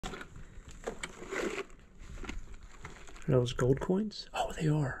Are those gold coins? Oh, they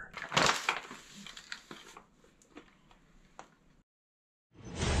are.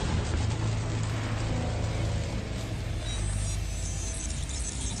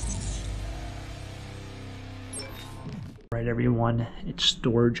 Right, everyone, it's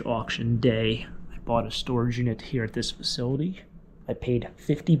storage auction day. I bought a storage unit here at this facility. I paid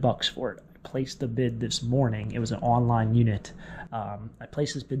 $50 for it. I placed the bid this morning. It was an online unit. I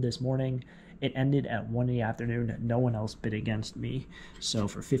placed this bid this morning. It ended at 1 in the afternoon. No one else bid against me. So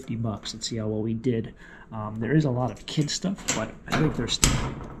for $50, let's see how well we did. There is a lot of kid stuff, but I think there's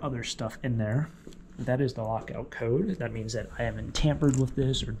other stuff in there. That is the lockout code. That means that I haven't tampered with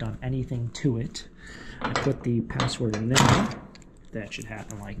this or done anything to it. I put the password in there. That should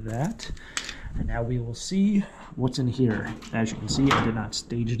happen like that. And now we will see what's in here. As you can see, I did not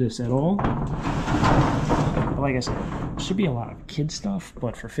stage this at all. But like I said, there should be a lot of kid stuff,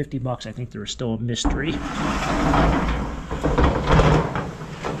 but for $50, I think there is still a mystery.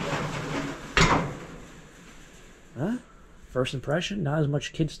 Huh? First impression, not as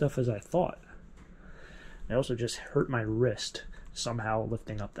much kid stuff as I thought. I also just hurt my wrist somehow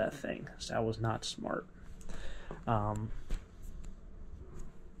lifting up that thing, so that was not smart.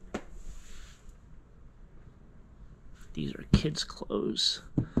 These are kids' clothes,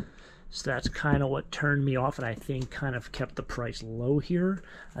 so that's kind of what turned me off, and I think kind of kept the price low here.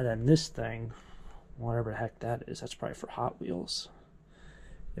 And then this thing, whatever the heck that is, that's probably for Hot Wheels.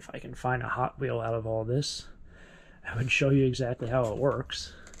 If I can find a Hot Wheel out of all this, I would show you exactly how it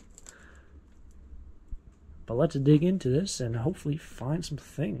works. But let's dig into this and hopefully find some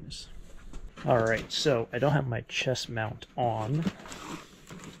things. Alright, so I don't have my chest mount on.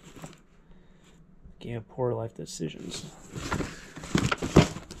 Game of Poor Life Decisions. I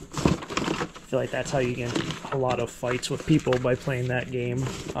feel like that's how you get a lot of fights with people, by playing that game.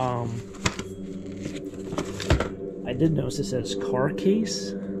 I did notice it says car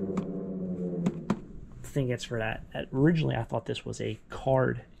case. I think it's for that. Originally I thought this was a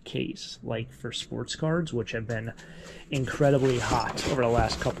card case, like for sports cards, which have been incredibly hot over the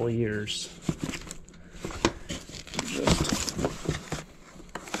last couple of years.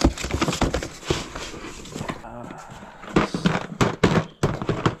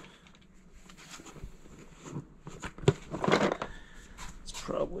 It's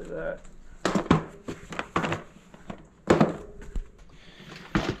probably that.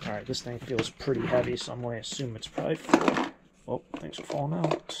 Alright, this thing feels pretty heavy, so I'm going to assume it's probably full. Oh, things are falling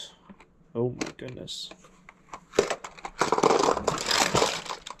out. Oh my goodness.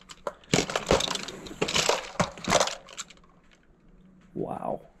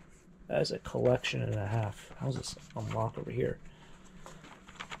 Wow. That is a collection and a half. How's this unlock over here?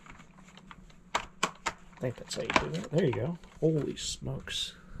 I think that's how you do it. There you go. Holy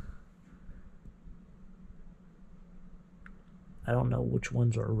smokes. I don't know which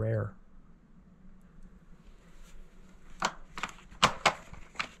ones are rare.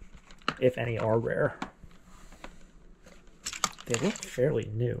 If any are rare. They look fairly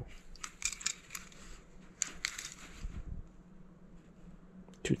new.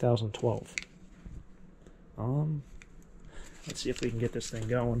 2012. Let's see if we can get this thing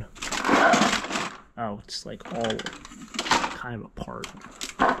going. Oh, it's like all kind of apart.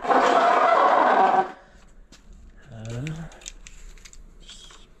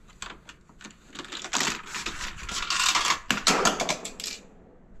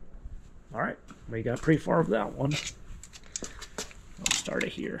 Alright, we got pretty far with that one. I'll start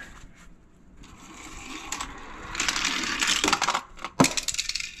it here.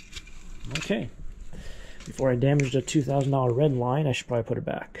 Okay. Before I damage the $2,000 red line, I should probably put it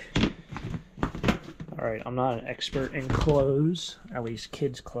back. Alright, I'm not an expert in clothes, at least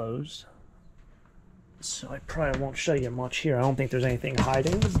kids' clothes. So I probably won't show you much here. I don't think there's anything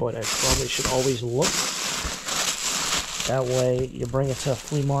hiding, but I probably should always look. That way, you bring it to a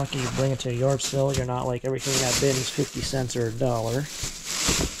flea market, you bring it to a yard sale, you're not like everything in that bin is 50 cents or $1.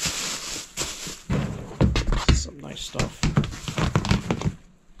 Some nice stuff.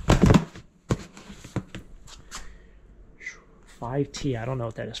 $5T, I don't know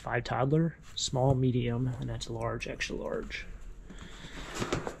what that is. 5 toddler, small, medium, and that's large, extra large.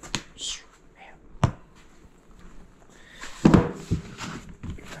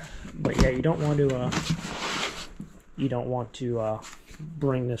 But yeah, you don't want to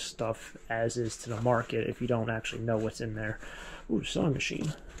bring this stuff as is to the market if you don't actually know what's in there. Ooh, sewing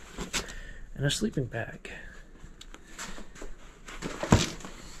machine and a sleeping bag.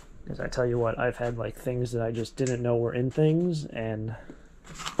 Because I tell you what, I've had like things that I just didn't know were in things, and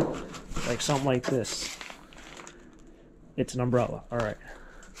like something like this. It's an umbrella. All right,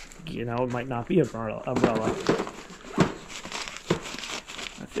 you know, it might not be an umbrella.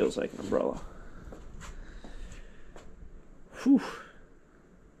 feels like an umbrella. Whew.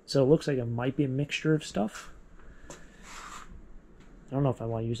 So it looks like it might be a mixture of stuff. I don't know if I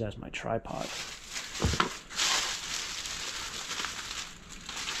want to use that as my tripod.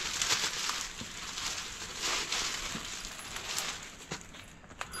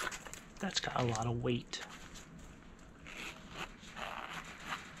 That's got a lot of weight.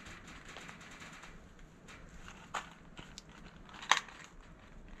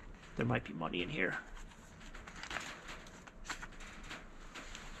 There might be money in here.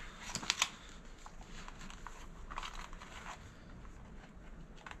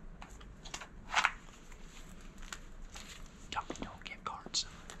 Don't get cards.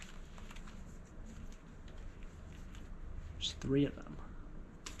 There's 3 of them.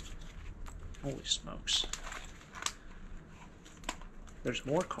 Holy smokes. There's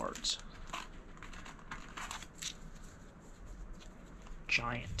more cards.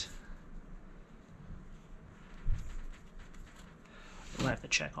 Giant. We'll have to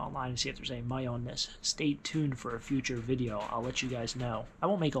check online and see if there's any money on this. Stay tuned for a future video. I'll let you guys know. I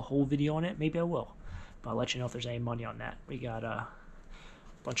won't make a whole video on it. Maybe I will. But I'll let you know if there's any money on that. We got a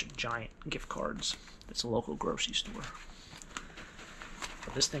bunch of giant gift cards. It's a local grocery store.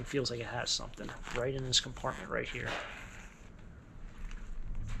 But this thing feels like it has something right in this compartment right here.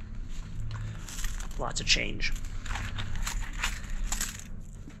 Lots of change.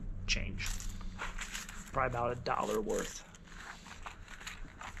 Probably about $1 worth.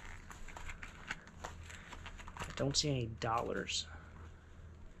 I don't see any dollars.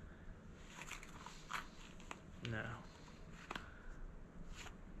 No.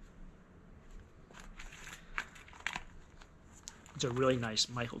 It's a really nice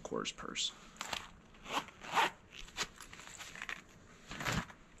Michael Kors purse.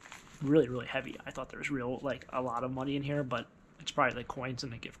 Really, really heavy. I thought there was like a lot of money in here, but it's probably like coins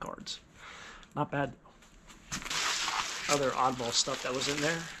and the gift cards. Not bad. Other oddball stuff that was in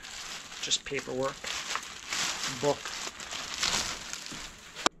there. Just paperwork. Book.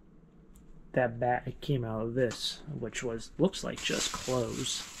 That bag came out of this, which looks like just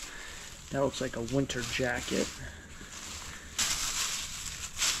clothes. That looks like a winter jacket.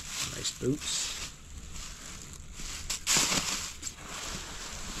 Nice boots.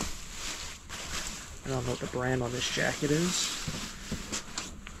 I don't know what the brand on this jacket is.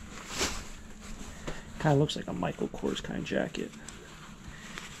 Kind of looks like a Michael Kors kind of jacket.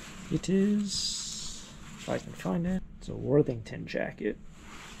 It is, if I can find it, it's a Worthington jacket.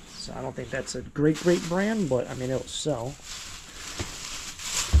 So I don't think that's a great brand, but I mean it'll sell.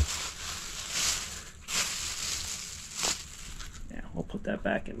 Yeah, we'll put that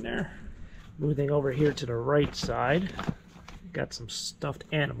back in there. Moving over here to the right side, got some stuffed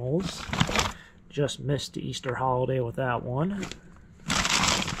animals. Just missed the Easter holiday with that one.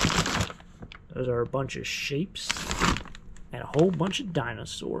 Those are a bunch of shapes and a whole bunch of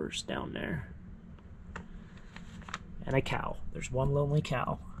dinosaurs down there. And a cow. There's one lonely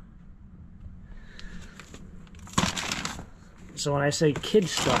cow. So when I say kid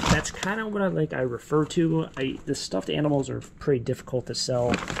stuff, that's kind of what I refer to. The stuffed animals are pretty difficult to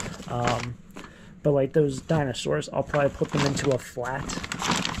sell. But like those dinosaurs, I'll probably put them into a flat.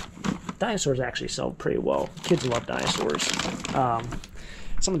 Dinosaurs actually sell pretty well. Kids love dinosaurs.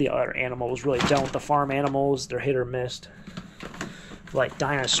 Some of the other animals really don't. The farm animals, they're hit or miss. Like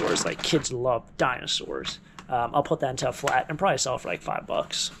dinosaurs, like kids love dinosaurs. I'll put that into a flat and probably sell it for like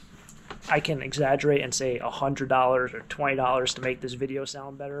 $5. I can exaggerate and say $100 or $20 to make this video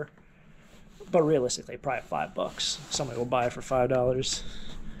sound better. But realistically, probably $5. Somebody will buy it for $5.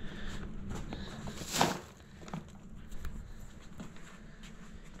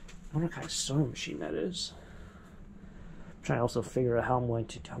 I wonder what kind of sewing machine that is. I'm trying to also figure out how I'm going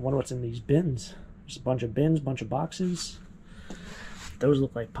to... I wonder what's in these bins. There's a bunch of bins, bunch of boxes. Those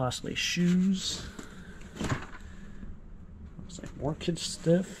look like possibly shoes. Looks like more kids'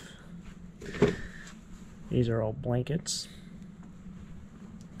 stuff. These are all blankets.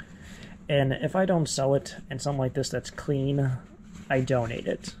 And if I don't sell it and something like this that's clean, I donate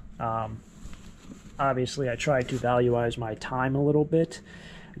it. Obviously, I try to valuize my time a little bit.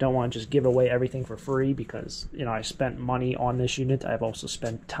 I don't want to just give away everything for free because, you know, I spent money on this unit. I've also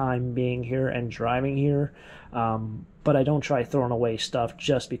spent time being here and driving here. But I don't try throwing away stuff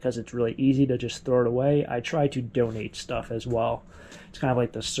just because it's really easy to just throw it away. I try to donate stuff as well. It's kind of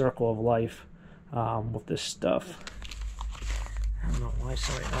like the circle of life with this stuff. I don't know why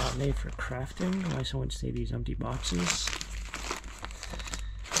someone made for crafting. Why someone would say these empty boxes.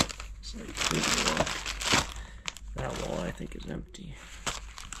 It's like that wall I think is empty.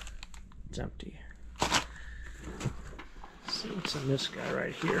 It's empty. So let's what's in this guy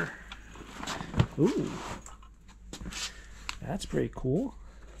right here? Ooh, that's pretty cool.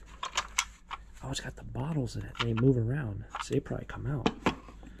 Oh, it's got the bottles in it. They move around, so they probably come out.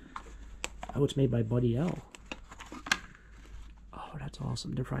 Oh, it's made by Buddy L. Oh, that's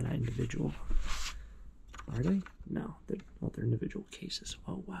awesome. They're probably not individual. Are they? No, they're individual cases.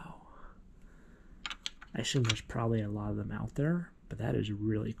 Oh, wow. I assume there's probably a lot of them out there, but that is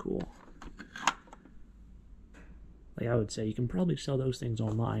really cool. Like I would say, you can probably sell those things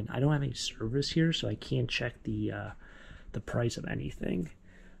online. I don't have any service here, so I can't check the price of anything.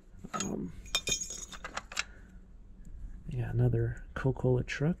 Yeah, another Coca-Cola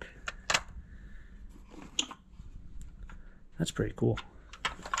truck. That's pretty cool.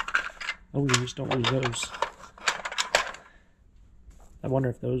 Oh, you just don't lose those. I wonder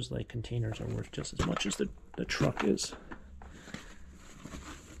if those like containers are worth just as much as the truck is.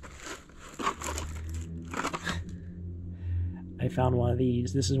 I found one of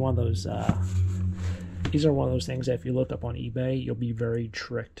these. This is one of those, these are one of those things that if you look up on eBay, you'll be very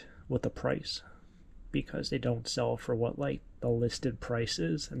tricked with the price, because they don't sell for what like the listed price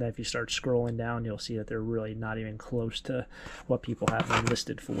is, and then if you start scrolling down, you'll see that they're really not even close to what people have them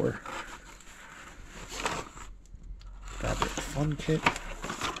listed for. Fabric Fun Kit,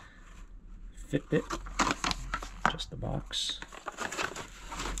 Fitbit, just the box,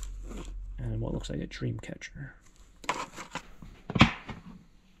 and what looks like a dream catcher.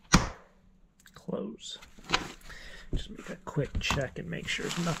 Clothes. Just make a quick check and make sure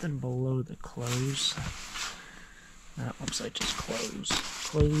there's nothing below the clothes. That website just closed.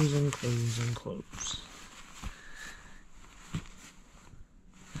 Clothes and clothes and clothes.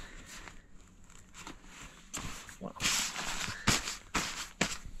 Wow.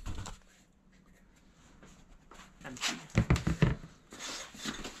 Empty.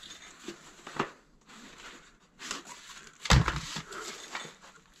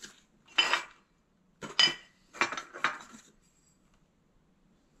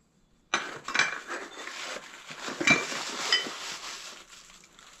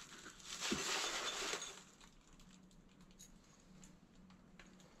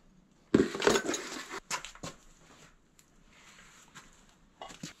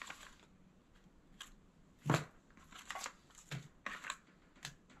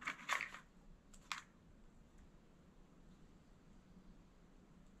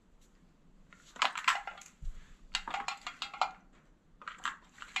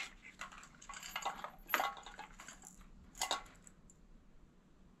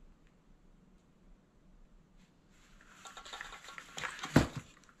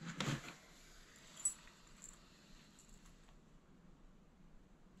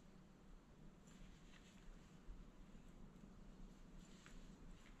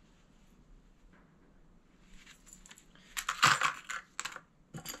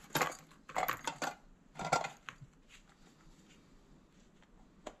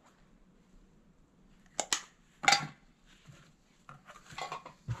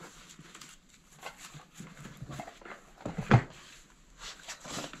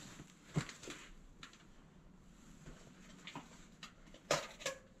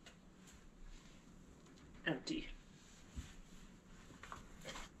 Empty.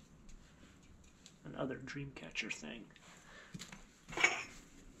 Another Dreamcatcher thing.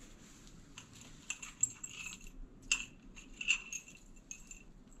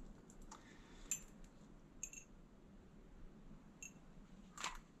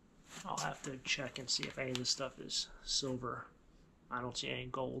 I'll have to check and see if any of this stuff is silver. I don't see any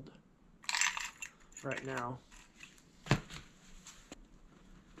gold right now.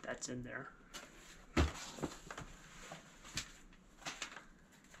 That's in there.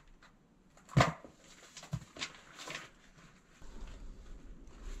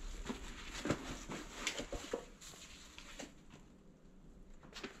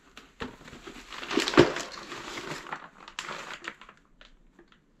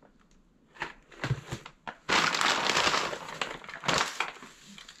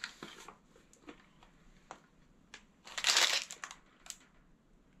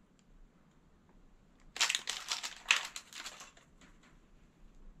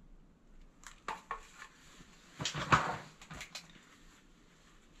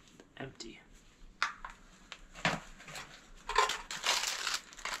 Empty.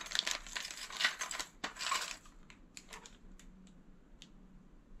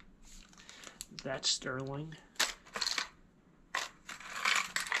 That's sterling.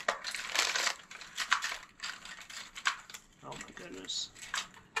 Oh my goodness.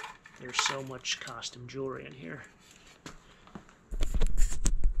 There's so much costume jewelry in here.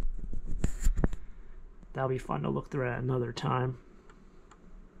 That'll be fun to look through at another time.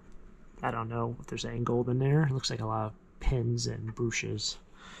 I don't know if there's any gold in there. It looks like a lot of pins and brooches.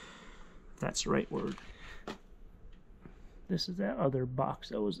 If that's the right word. This is that other box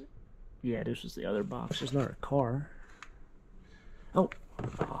that was... Yeah, this was the other box. There's another car. Oh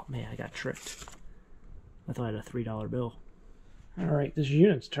man, I got tricked. I thought I had a $3 bill. Alright, this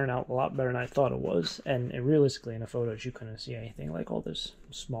unit's turned out a lot better than I thought it was. And realistically, in the photos, you couldn't see anything like all this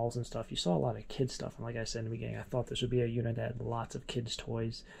smalls and stuff. You saw a lot of kids stuff. And like I said in the beginning, I thought this would be a unit that had lots of kids'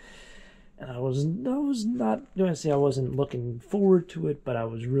 toys. And I was not going to say I wasn't looking forward to it, but I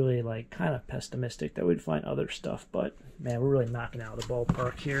was really like kind of pessimistic that we'd find other stuff. But man, we're really knocking out of the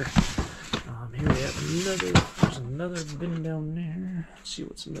ballpark here. Here we have there's another bin down there. Let's see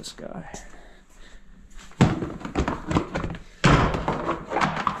what's in this guy.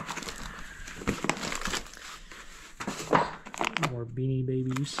 More Beanie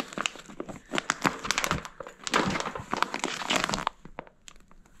Babies.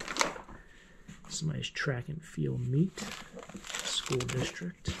 Somebody's track and field meet. School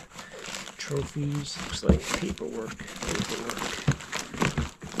district. Trophies. Looks like paperwork.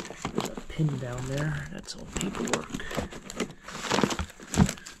 There's a pin down there. That's all paperwork.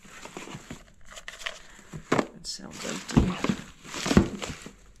 That sounds empty.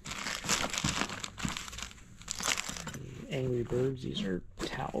 Angry Birds. These are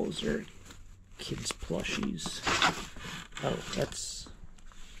towels or kids' plushies. Oh, that's...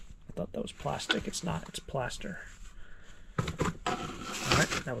 I thought that was plastic. It's not. It's plaster. Alright,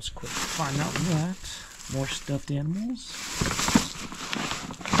 that was quick to find out that. More stuffed animals.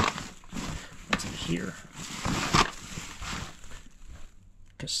 What's in here?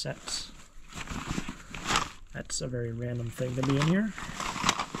 Cassettes. That's a very random thing to be in here.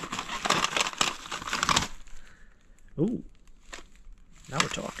 Ooh. Now we're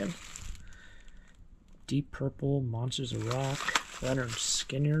talking. Deep Purple, Monsters of Rock, Leonard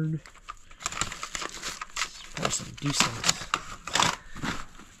Skinner. Probably some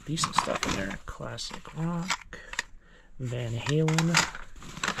decent stuff in there. Classic rock. Van Halen.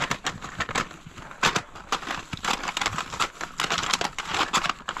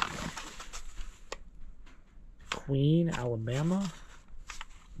 Queen, Alabama.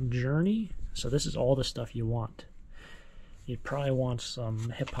 Journey. So this is all the stuff you want. You'd probably want some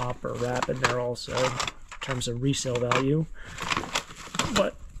hip-hop or rap in there also, in terms of resale value.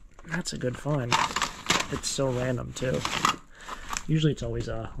 But that's a good find. It's so random, too. Usually it's always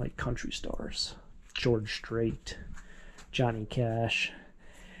like country stars. George Strait, Johnny Cash,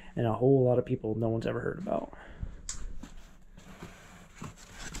 and a whole lot of people no one's ever heard about.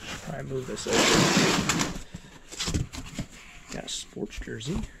 Probably move this over. Got a sports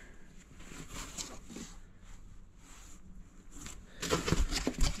jersey.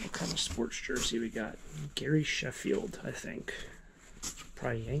 What kind of sports jersey we got? Gary Sheffield, I think.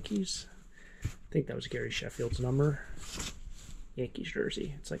 Probably Yankees. I think that was Gary Sheffield's number. Yankees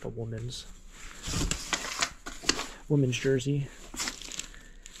jersey. It's like a woman's jersey.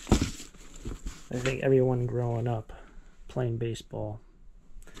 I think everyone growing up playing baseball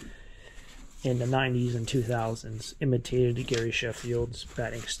in the 90s and 2000s imitated Gary Sheffield's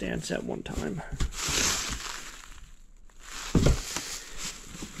batting stance at one time.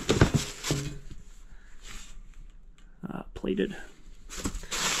 Plated.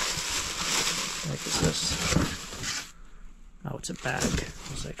 What is this? Oh, it's a bag.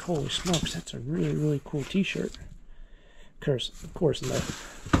 I was like, holy smokes, that's a really, really cool t-shirt. Of course, in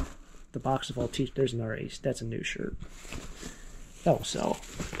the box of all t-shirts, there's another Ace. That's a new shirt. That will sell.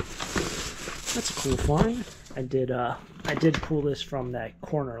 That's a cool find. I did pull this from that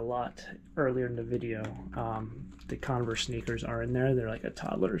corner lot earlier in the video. The Converse sneakers are in there. They're like a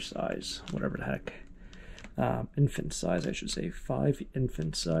toddler size, whatever the heck. Infant size, I should say. 5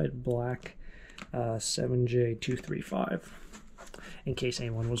 infant size, black, 7J235. In case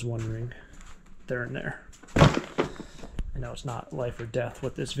anyone was wondering, they're in there. I know it's not life or death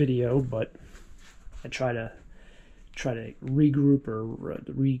with this video, but I try to regroup or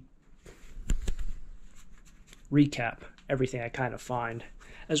recap everything I kind of find,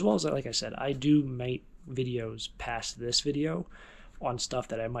 as well as, like I said, I do make videos past this video on stuff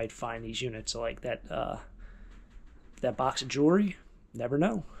that I might find these units. So like that box of jewelry, never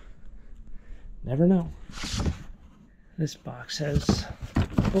know. Never know. This box has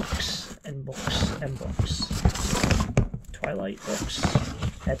books and books and books. Twilight books.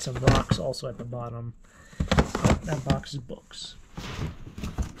 Had some rocks also at the bottom. That box is books.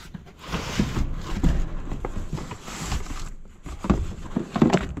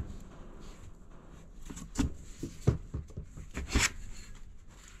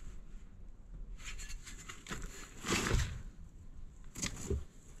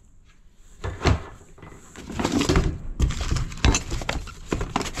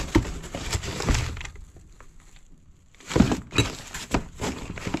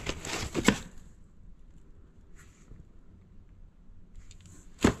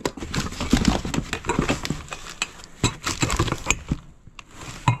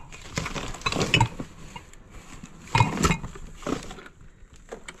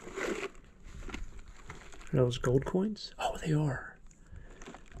 Are those gold coins? Oh, they are.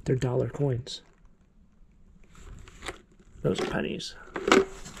 They're dollar coins. Those are pennies.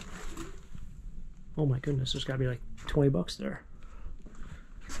 Oh my goodness, there's gotta be like 20 bucks there.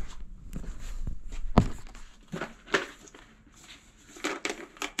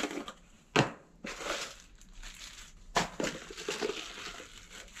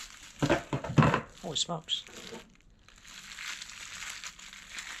 Holy smokes.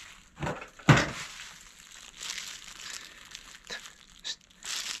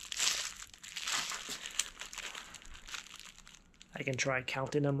 I can try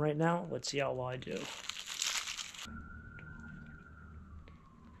counting them right now. Let's see how well I do.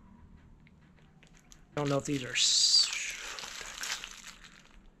 I don't know if these are...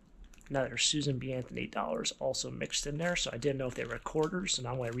 No, there's Susan B. Anthony dollars also mixed in there, so I didn't know if they were quarters, so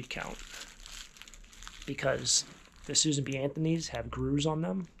now I'm going to recount. Because the Susan B. Anthony's have grooves on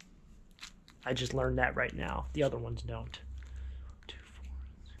them. I just learned that right now. The other ones don't. 2,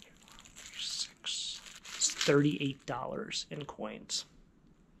 4, 6. It's $38 in coins.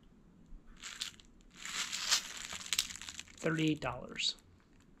 $38.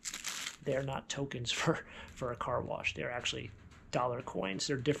 They're not tokens for a car wash. They're actually dollar coins.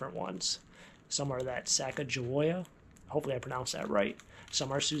 They're different ones. Some are that Sacagawea. Hopefully I pronounced that right.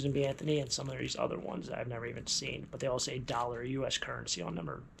 Some are Susan B. Anthony, and some are these other ones that I've never even seen. But they all say dollar U.S. currency on them,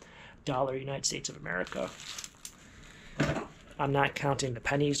 or dollar United States of America. I'm not counting the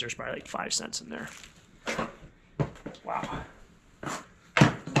pennies. There's probably like 5 cents in there. Wow.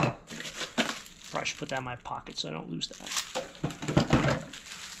 Probably should put that in my pocket so I don't lose that.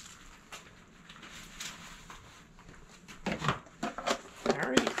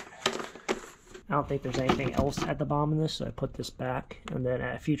 I don't think there's anything else at the bottom of this, so I put this back, and then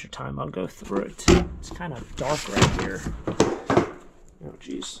at a future time I'll go through it. It's kind of dark right here. Oh,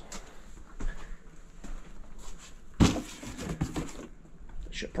 jeez.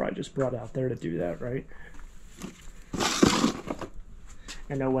 Should probably just brought out there to do that, right?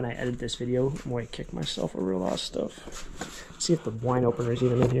 I know when I edit this video, I'm going to kick myself over a lot of stuff. Let's see if the wine opener is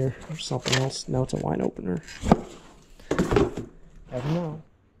even in here, or something else. No, it's a wine opener. Never know.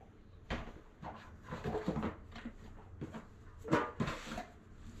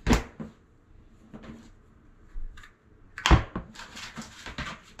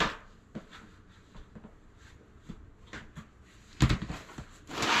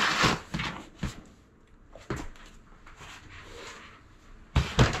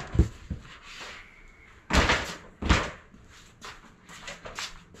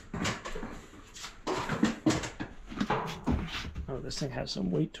 Oh, this thing has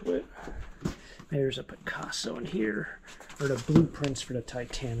some weight to it. Maybe there's a Picasso in here, or the blueprints for the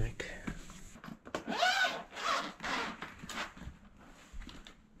Titanic.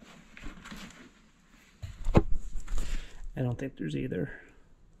 I don't think there's either.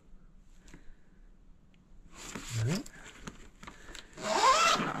 All right.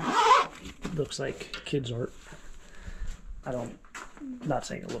 Looks like kids' art. I'm not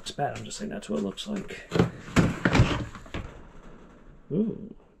saying it looks bad, I'm just saying that's what it looks like.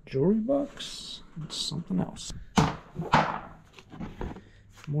 Ooh, jewelry box. It's something else.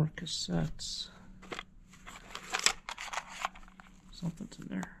 More cassettes. Something's in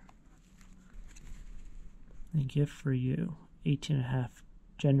there. A gift for you. 18.5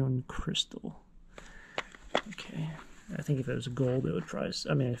 genuine crystal. Okay. I think if it was gold, it would probably...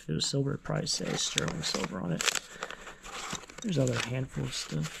 I mean, if it was silver, it would probably say sterling silver on it. There's other handful of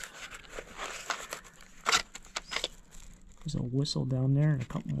stuff. There's a whistle down there and a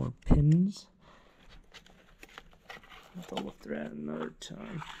couple more pins. I'll have to look through that another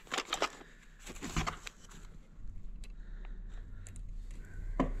time.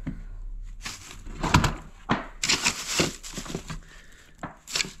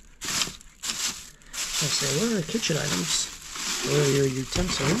 I say, what are the kitchen items? What are your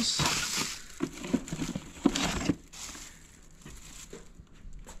utensils?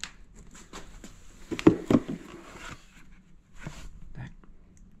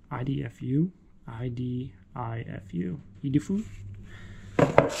 IDFU, IDIFU, Idifu.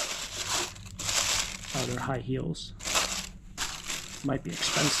 Oh, they're high heels. Might be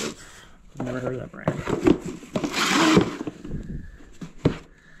expensive. I've never heard of that brand.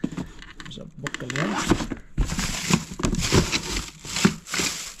 There's a book in there.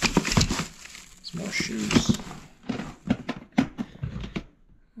 Some more shoes.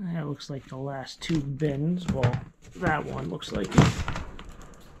 That looks like the last 2 bins. Well, that one looks like it.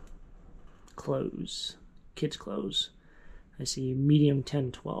 Clothes, kids' clothes. I see medium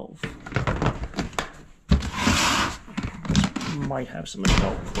 10, 12. Might have some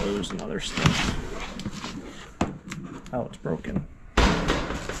adult clothes and other stuff. Oh, it's broken.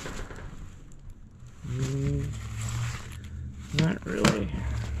 Not really.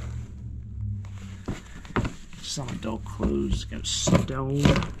 Some adult clothes, got stone.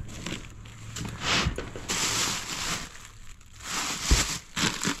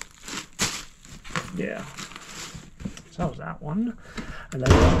 Yeah. So that was that one. And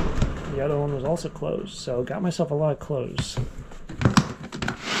then the other one was also closed. So got myself a lot of clothes.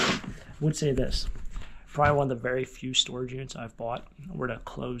 I would say this. Probably one of the very few storage units I've bought where the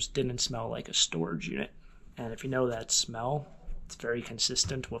clothes didn't smell like a storage unit. And if you know that smell, it's very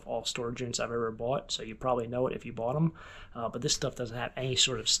consistent with all storage units I've ever bought, so you probably know it if you bought them. But this stuff doesn't have any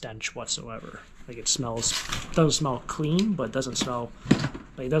sort of stench whatsoever. Like it doesn't smell clean, but it doesn't smell,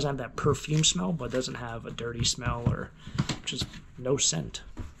 like it doesn't have that perfume smell, but it doesn't have a dirty smell or just no scent.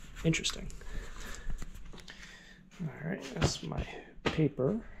 Interesting. All right, that's my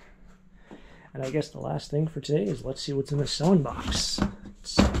paper. And I guess the last thing for today is let's see what's in the sewing box.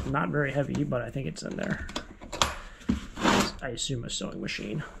 It's not very heavy, but I think it's in there. I assume a sewing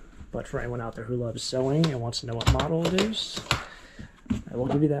machine. But for anyone out there who loves sewing and wants to know what model it is, I will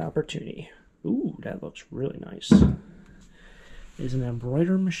give you that opportunity. Ooh, that looks really nice. Is it an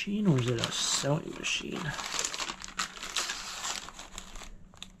embroidery machine or is it a sewing machine?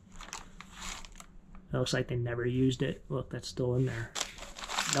 It looks like they never used it. Look, that's still in there.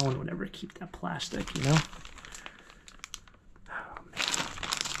 No one would ever keep that plastic, you know? Oh, man.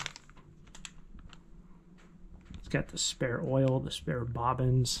 It's got the spare oil, the spare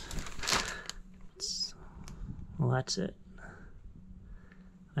bobbins. Well, that's it.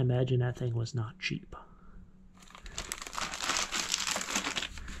 I imagine that thing was not cheap.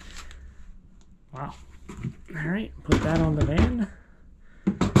 Wow. All right, put that on the van.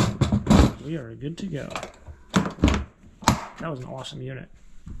 We are good to go. That was an awesome unit.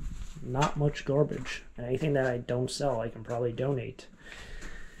 Not much garbage. And anything that I don't sell, I can probably donate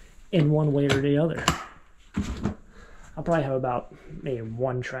in one way or the other. I'll probably have about maybe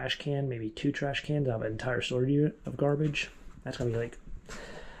one trash can, maybe two trash cans. I have an entire storage unit of garbage. That's going to be like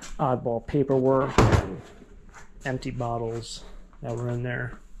oddball paperwork, and empty bottles that were in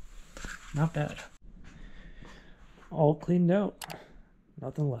there. Not bad. All cleaned out.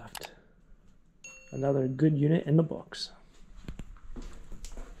 Nothing left. Another good unit in the books.